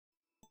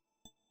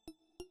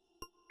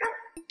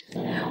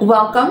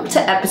Welcome to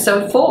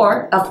episode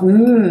 4 of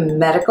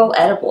Medical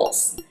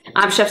Edibles.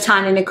 I'm Chef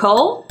Tanya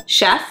Nicole,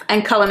 chef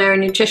and culinary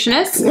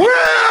nutritionist.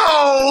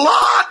 Well,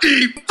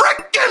 Lottie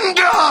frickin'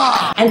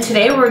 God! And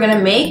today we're going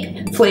to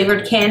make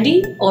flavored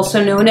candy,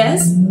 also known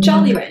as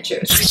Jolly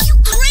Ranchers. Are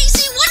you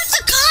crazy? What if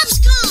the cops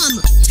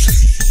come?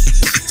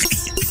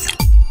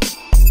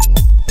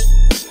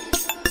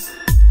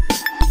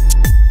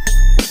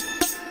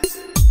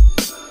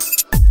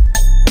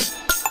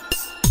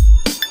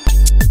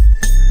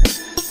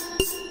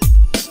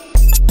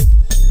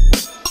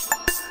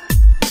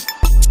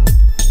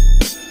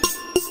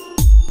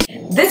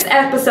 This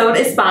episode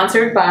is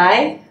sponsored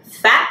by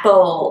Fat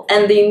Bowl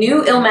and the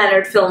new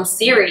Ill-Mannered film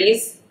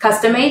series,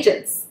 Custom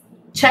Agents.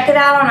 Check it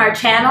out on our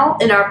channel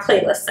in our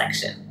playlist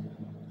section.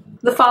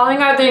 The following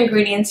are the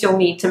ingredients you'll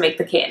need to make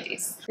the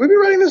candies. We'll be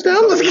writing this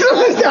down? Let's get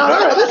this down. All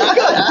right, this is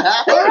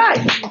good. All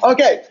right.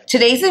 Okay.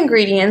 Today's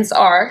ingredients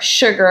are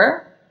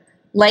sugar,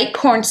 light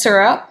corn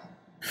syrup,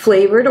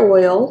 flavored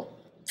oil,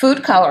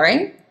 food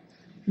coloring,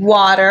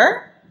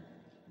 water,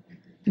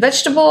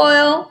 vegetable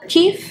oil,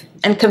 kief,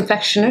 and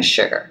confectioner's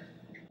sugar.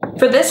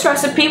 For this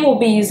recipe, we'll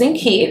be using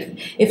kief.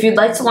 If you'd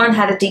like to learn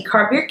how to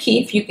decarb your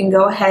kief, you can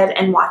go ahead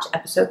and watch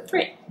episode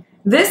 3.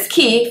 This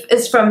kief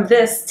is from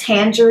this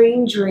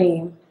Tangerine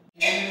Dream.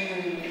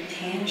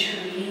 Tangerine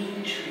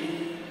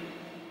Dream.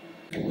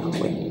 Oh,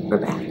 wait, we're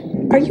back.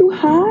 Are you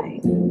high?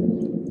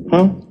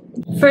 Huh?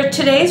 For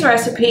today's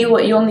recipe,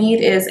 what you'll need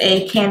is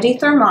a candy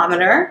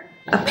thermometer,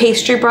 a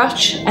pastry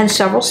brush, and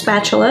several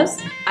spatulas.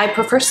 I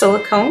prefer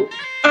silicone.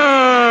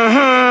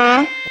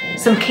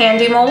 Some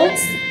candy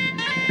molds,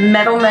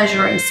 metal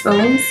measuring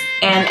spoons,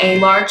 and a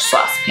large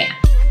saucepan.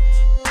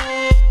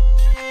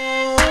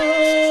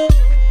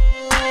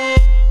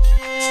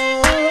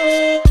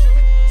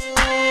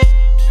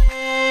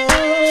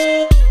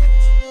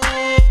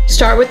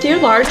 Start with your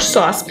large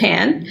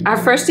saucepan. Our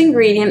first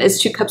ingredient is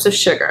 2 cups of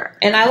sugar,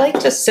 and I like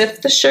to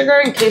sift the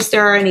sugar in case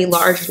there are any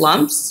large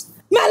lumps.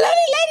 My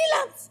lady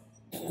lumps!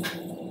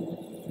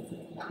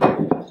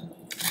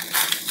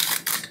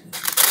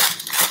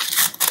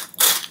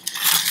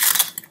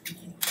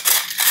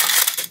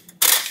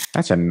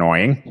 That's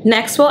annoying.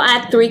 Next, we'll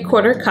add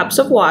 3/4 cups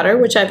of water,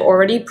 which I've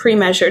already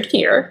pre-measured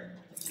here.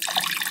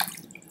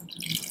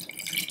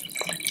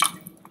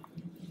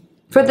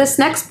 For this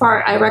next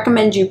part, I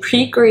recommend you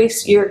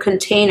pre-grease your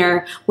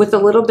container with a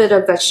little bit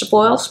of vegetable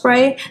oil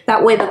spray.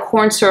 That way the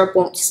corn syrup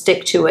won't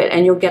stick to it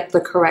and you'll get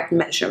the correct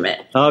measurement.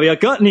 Have you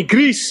got any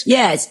grease?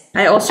 Yes.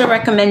 I also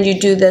recommend you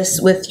do this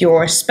with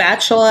your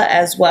spatula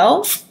as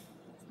well.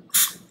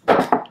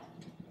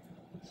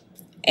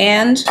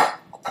 And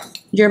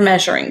your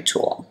measuring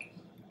tool.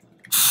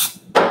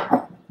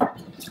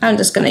 I'm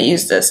just going to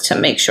use this to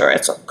make sure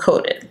it's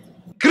coated.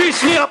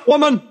 Grease me up,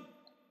 woman!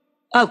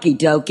 Okie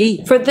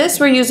dokie. For this,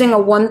 we're using a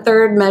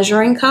 1/3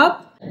 measuring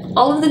cup.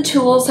 All of the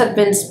tools have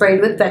been sprayed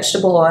with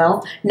vegetable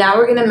oil. Now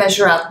we're going to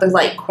measure out the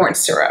light corn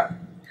syrup.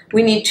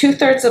 We need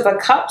 2/3 of a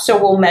cup, so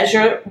we'll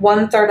measure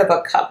 1/3 of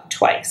a cup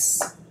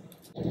twice.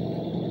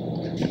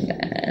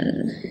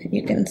 And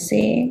you can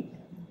see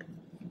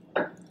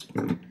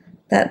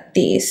that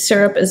the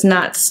syrup is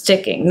not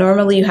sticking.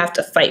 Normally you have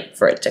to fight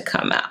for it to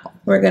come out.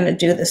 We're going to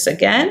do this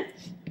again.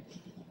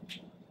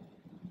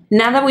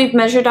 Now that we've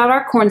measured out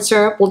our corn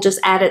syrup, we'll just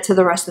add it to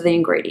the rest of the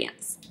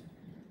ingredients.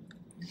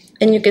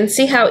 And you can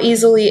see how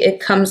easily it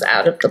comes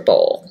out of the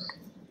bowl.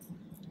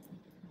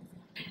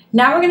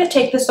 Now we're going to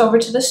take this over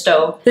to the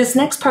stove. This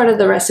next part of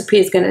the recipe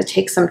is going to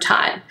take some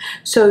time.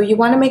 So you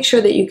want to make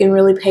sure that you can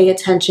really pay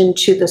attention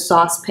to the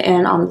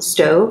saucepan on the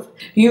stove.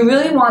 You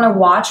really want to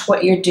watch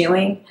what you're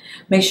doing.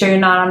 Make sure you're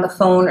not on the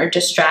phone or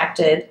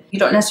distracted. You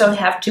don't necessarily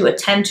have to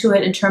attend to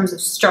it in terms of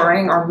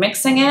stirring or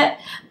mixing it,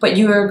 but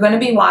you are going to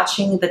be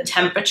watching the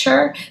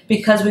temperature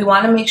because we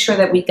want to make sure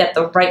that we get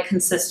the right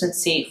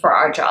consistency for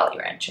our Jolly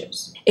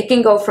Ranchers. It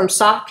can go from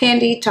soft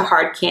candy to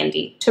hard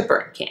candy to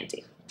burnt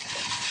candy.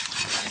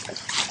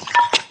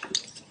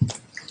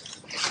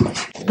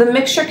 The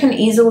mixture can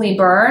easily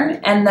burn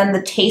and then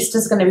the taste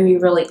is going to be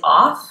really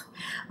off.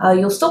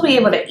 You'll still be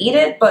able to eat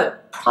it,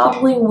 but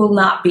probably will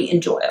not be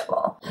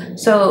enjoyable.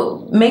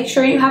 So make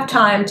sure you have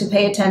time to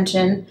pay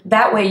attention.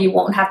 That way you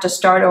won't have to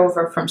start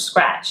over from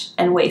scratch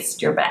and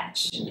waste your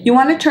batch. You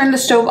want to turn the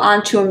stove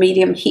on to a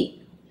medium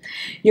heat.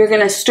 You're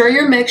going to stir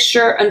your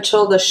mixture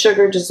until the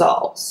sugar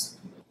dissolves.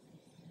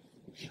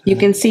 You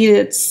can see that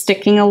it's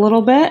sticking a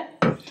little bit.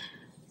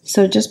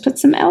 So just put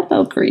some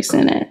elbow grease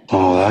in it.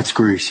 Oh, that's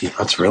greasy.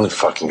 That's really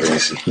fucking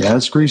greasy. Yeah,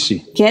 it's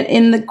greasy. Get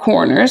in the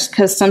corners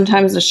because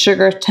sometimes the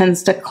sugar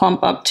tends to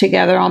clump up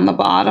together on the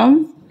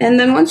bottom. And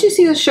then once you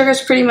see the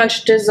sugar's pretty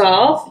much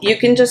dissolved, you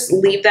can just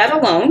leave that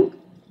alone.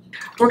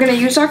 We're going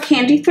to use our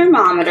candy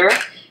thermometer,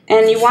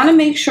 and you want to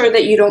make sure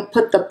that you don't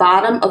put the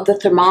bottom of the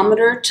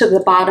thermometer to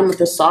the bottom of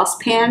the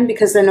saucepan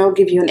because then it'll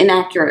give you an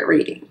inaccurate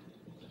reading.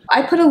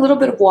 I put a little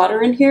bit of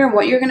water in here, and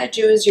what you're going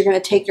to do is you're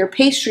going to take your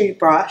pastry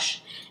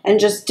brush and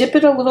just dip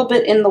it a little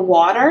bit in the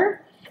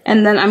water,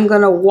 and then I'm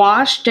going to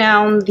wash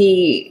down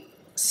the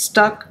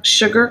stuck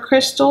sugar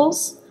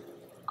crystals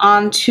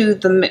onto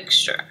the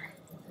mixture.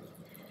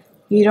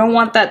 You don't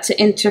want that to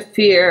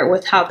interfere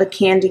with how the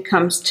candy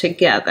comes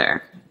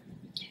together.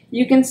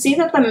 You can see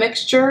that the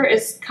mixture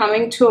is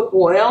coming to a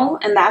boil,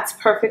 and that's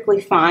perfectly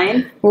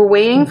fine. We're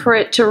waiting for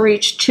it to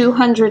reach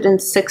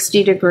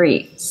 260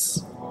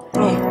 degrees.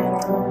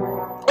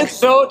 It's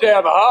so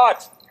damn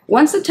hot.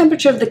 Once the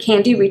temperature of the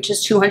candy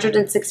reaches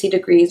 260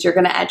 degrees, you're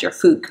going to add your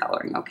food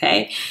coloring,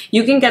 okay?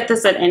 You can get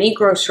this at any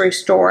grocery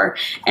store,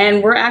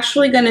 and we're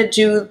actually going to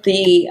do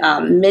the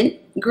mint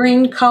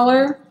green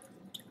color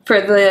for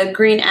the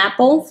green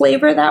apple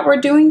flavor that we're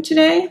doing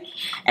today.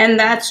 And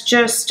that's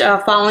just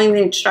following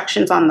the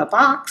instructions on the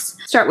box.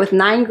 Start with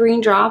 9 green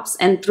drops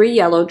and 3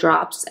 yellow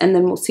drops, and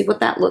then we'll see what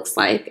that looks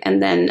like,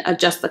 and then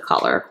adjust the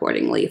color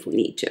accordingly if we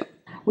need to.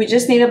 We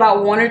just need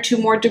about 1 or 2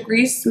 more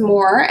degrees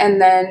more,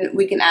 and then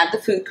we can add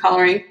the food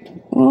coloring.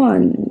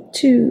 1,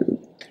 2,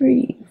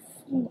 3,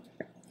 4,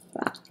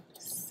 5,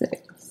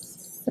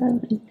 6,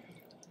 7,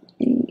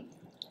 8,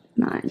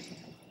 9.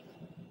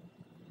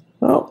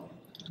 Well,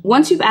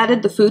 once you've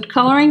added the food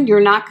coloring, you're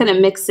not going to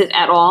mix it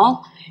at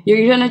all.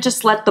 You're going to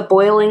just let the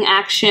boiling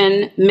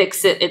action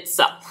mix it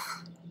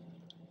itself.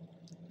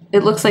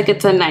 It looks like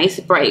it's a nice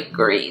bright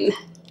green.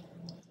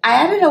 I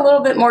added a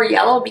little bit more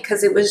yellow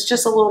because it was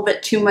just a little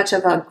bit too much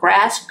of a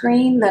grass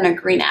green than a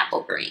green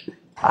apple green.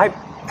 I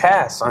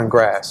pass on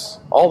grass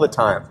all the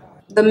time.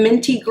 The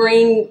minty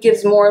green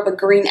gives more of a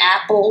green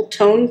apple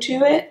tone to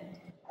it.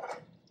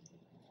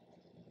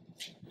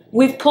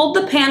 We've pulled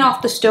the pan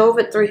off the stove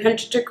at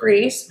 300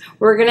 degrees.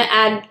 We're going to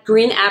add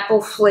green apple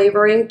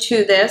flavoring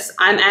to this.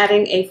 I'm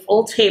adding a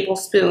full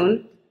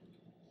tablespoon.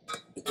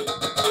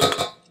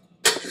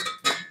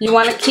 You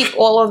want to keep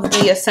all of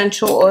the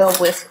essential oil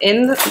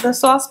within the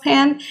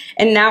saucepan.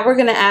 And now we're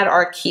going to add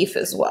our kief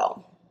as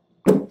well.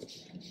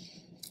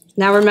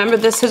 Now remember,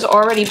 this has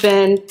already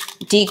been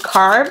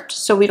decarbed,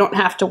 so we don't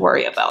have to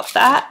worry about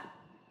that.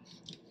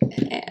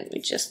 And we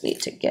just need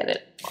to get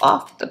it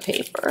off the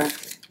paper.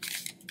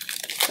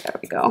 There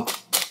we go.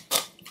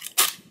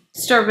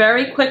 Stir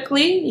very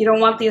quickly. You don't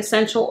want the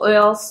essential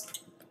oils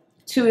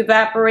to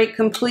evaporate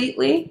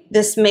completely.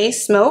 This may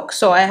smoke,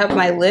 so I have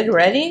my lid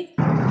ready.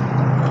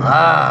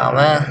 Wow,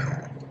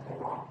 man.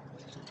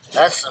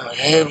 That's some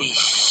heavy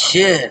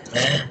shit,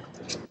 man.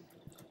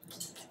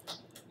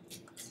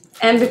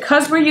 And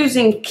because we're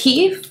using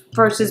kief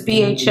versus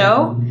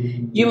BHO,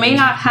 you may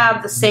not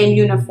have the same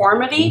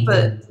uniformity,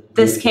 but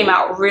this came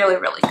out really,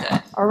 really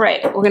good. All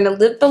right, we're gonna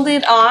lift the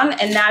lid on,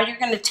 and now you're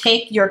gonna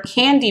take your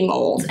candy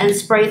molds and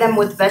spray them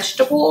with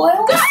vegetable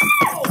oil.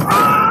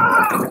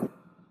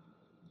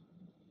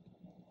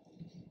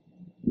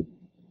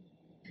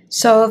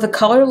 So the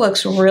color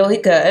looks really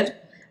good.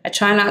 I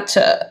try not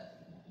to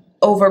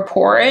over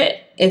pour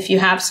it. If you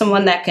have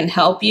someone that can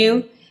help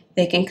you,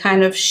 they can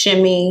kind of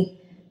shimmy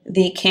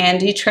the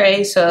candy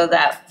tray so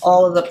that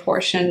all of the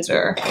portions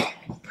are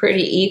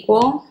pretty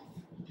equal.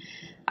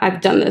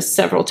 I've done this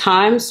several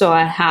times, so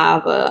I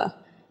have a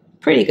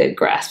pretty good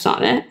grasp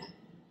on it.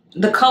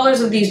 The colors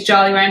of these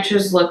Jolly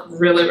Ranchers look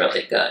really,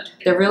 really good.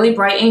 They're really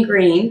bright and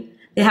green.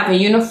 They have a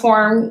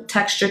uniform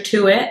texture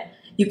to it.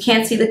 You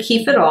can't see the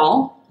kief at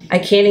all. I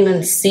can't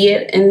even see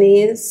it in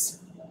these.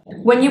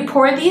 When you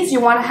pour these, you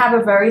want to have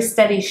a very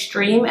steady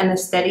stream and a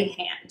steady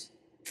hand.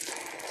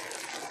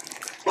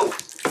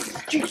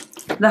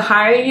 The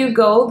higher you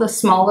go, the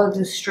smaller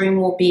the stream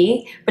will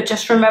be, but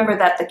just remember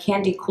that the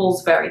candy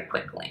cools very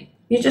quickly.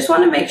 You just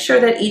want to make sure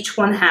that each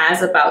one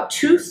has about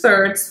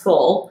 2/3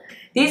 full.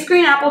 These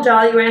green apple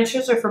Jolly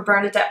Ranchers are for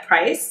Bernadette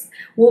Price.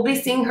 We'll be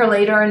seeing her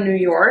later in New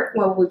York,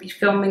 where we'll be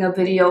filming a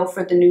video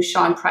for the new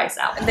Sean Price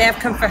album. They have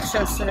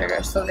confectioner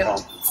sugar, so they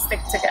don't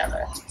stick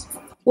together.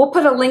 We'll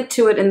put a link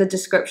to it in the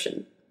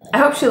description. I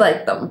hope you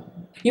like them.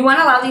 You want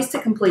to allow these to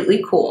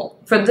completely cool.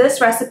 For this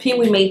recipe,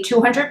 we made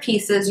 200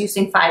 pieces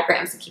using 5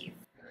 grams of kief.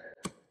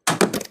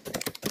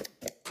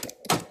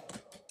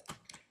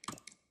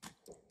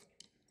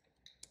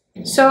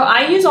 So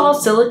I use all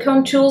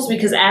silicone tools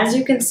because, as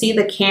you can see,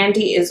 the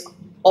candy is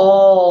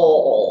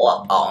all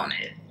up on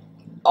it.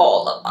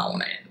 All up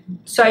on it.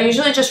 So I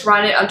usually just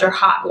run it under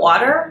hot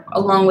water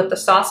along with the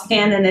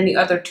saucepan and any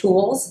other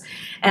tools,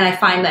 and I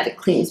find that it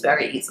cleans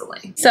very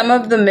easily. Some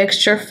of the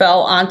mixture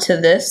fell onto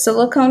this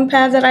silicone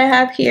pad that I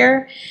have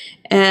here,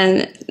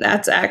 and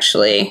that's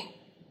actually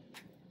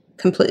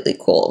completely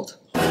cooled.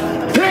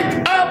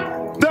 Pick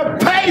up the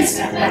pace,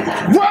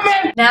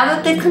 woman! Now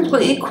that they've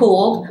completely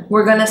cooled,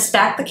 we're going to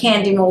stack the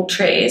candy mold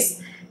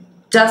trays,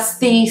 dust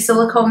the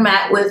silicone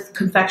mat with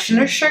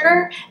confectioner's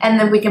sugar, and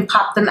then we can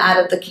pop them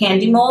out of the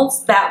candy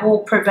molds. That will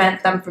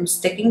prevent them from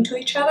sticking to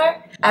each other.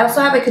 I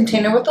also have a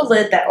container with a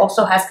lid that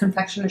also has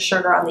confectioner's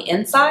sugar on the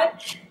inside,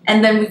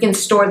 and then we can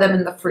store them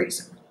in the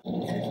freezer.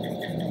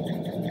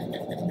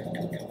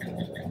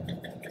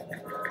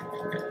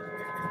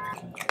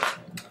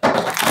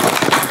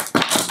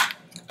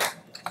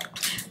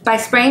 By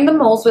spraying the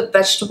molds with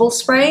vegetable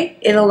spray,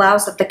 it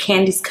allows that the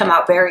candies come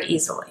out very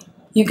easily.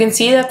 You can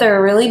see that they're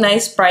a really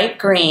nice bright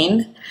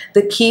green.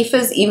 The kief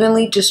is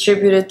evenly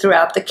distributed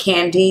throughout the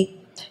candy.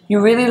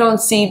 You really don't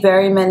see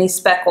very many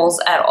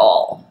speckles at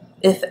all,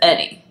 if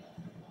any.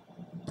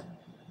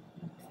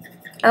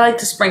 I like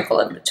to sprinkle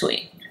in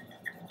between.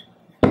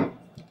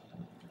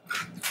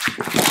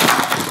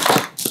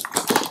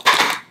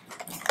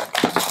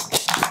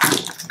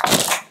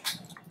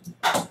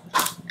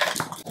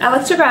 I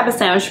like to grab a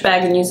sandwich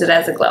bag and use it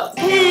as a glove.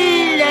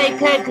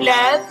 Like a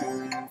glove.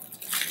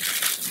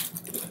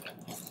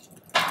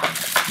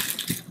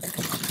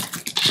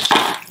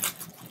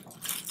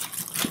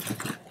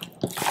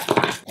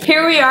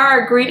 Here we are,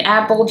 our green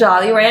apple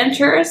Jolly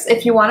Ranchers.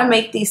 If you want to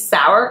make these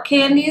sour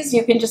candies,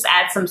 you can just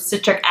add some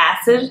citric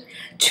acid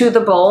to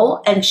the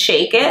bowl and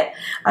shake it.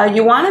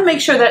 You want to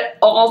make sure that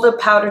all the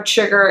powdered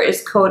sugar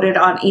is coated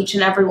on each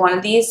and every one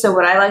of these. So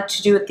what I like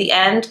to do at the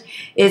end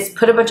is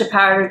put a bunch of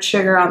powdered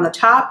sugar on the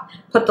top,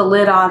 put the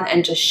lid on,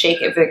 and just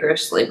shake it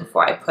vigorously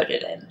before I put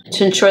it in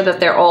to ensure that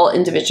they're all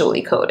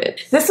individually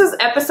coated. This was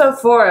episode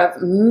 4 of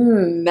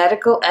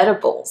Medical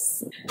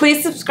Edibles.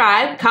 Please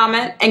subscribe,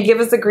 comment, and give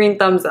us a green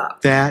thumbs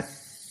up. That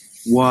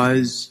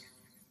was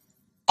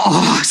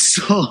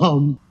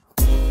awesome.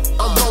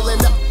 I'm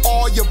rolling up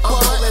all your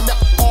rolling up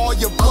all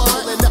your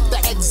rolling up the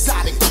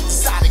exotic.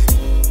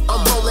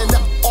 I'm rolling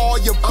up all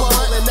your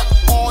rolling up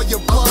all your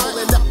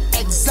rolling up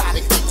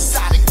exotic.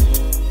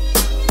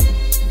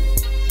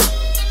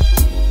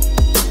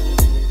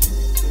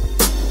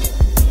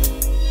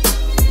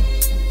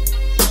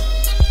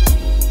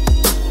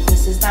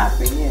 This is not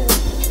for you.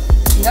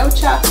 No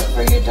chocolate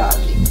for your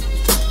doggy.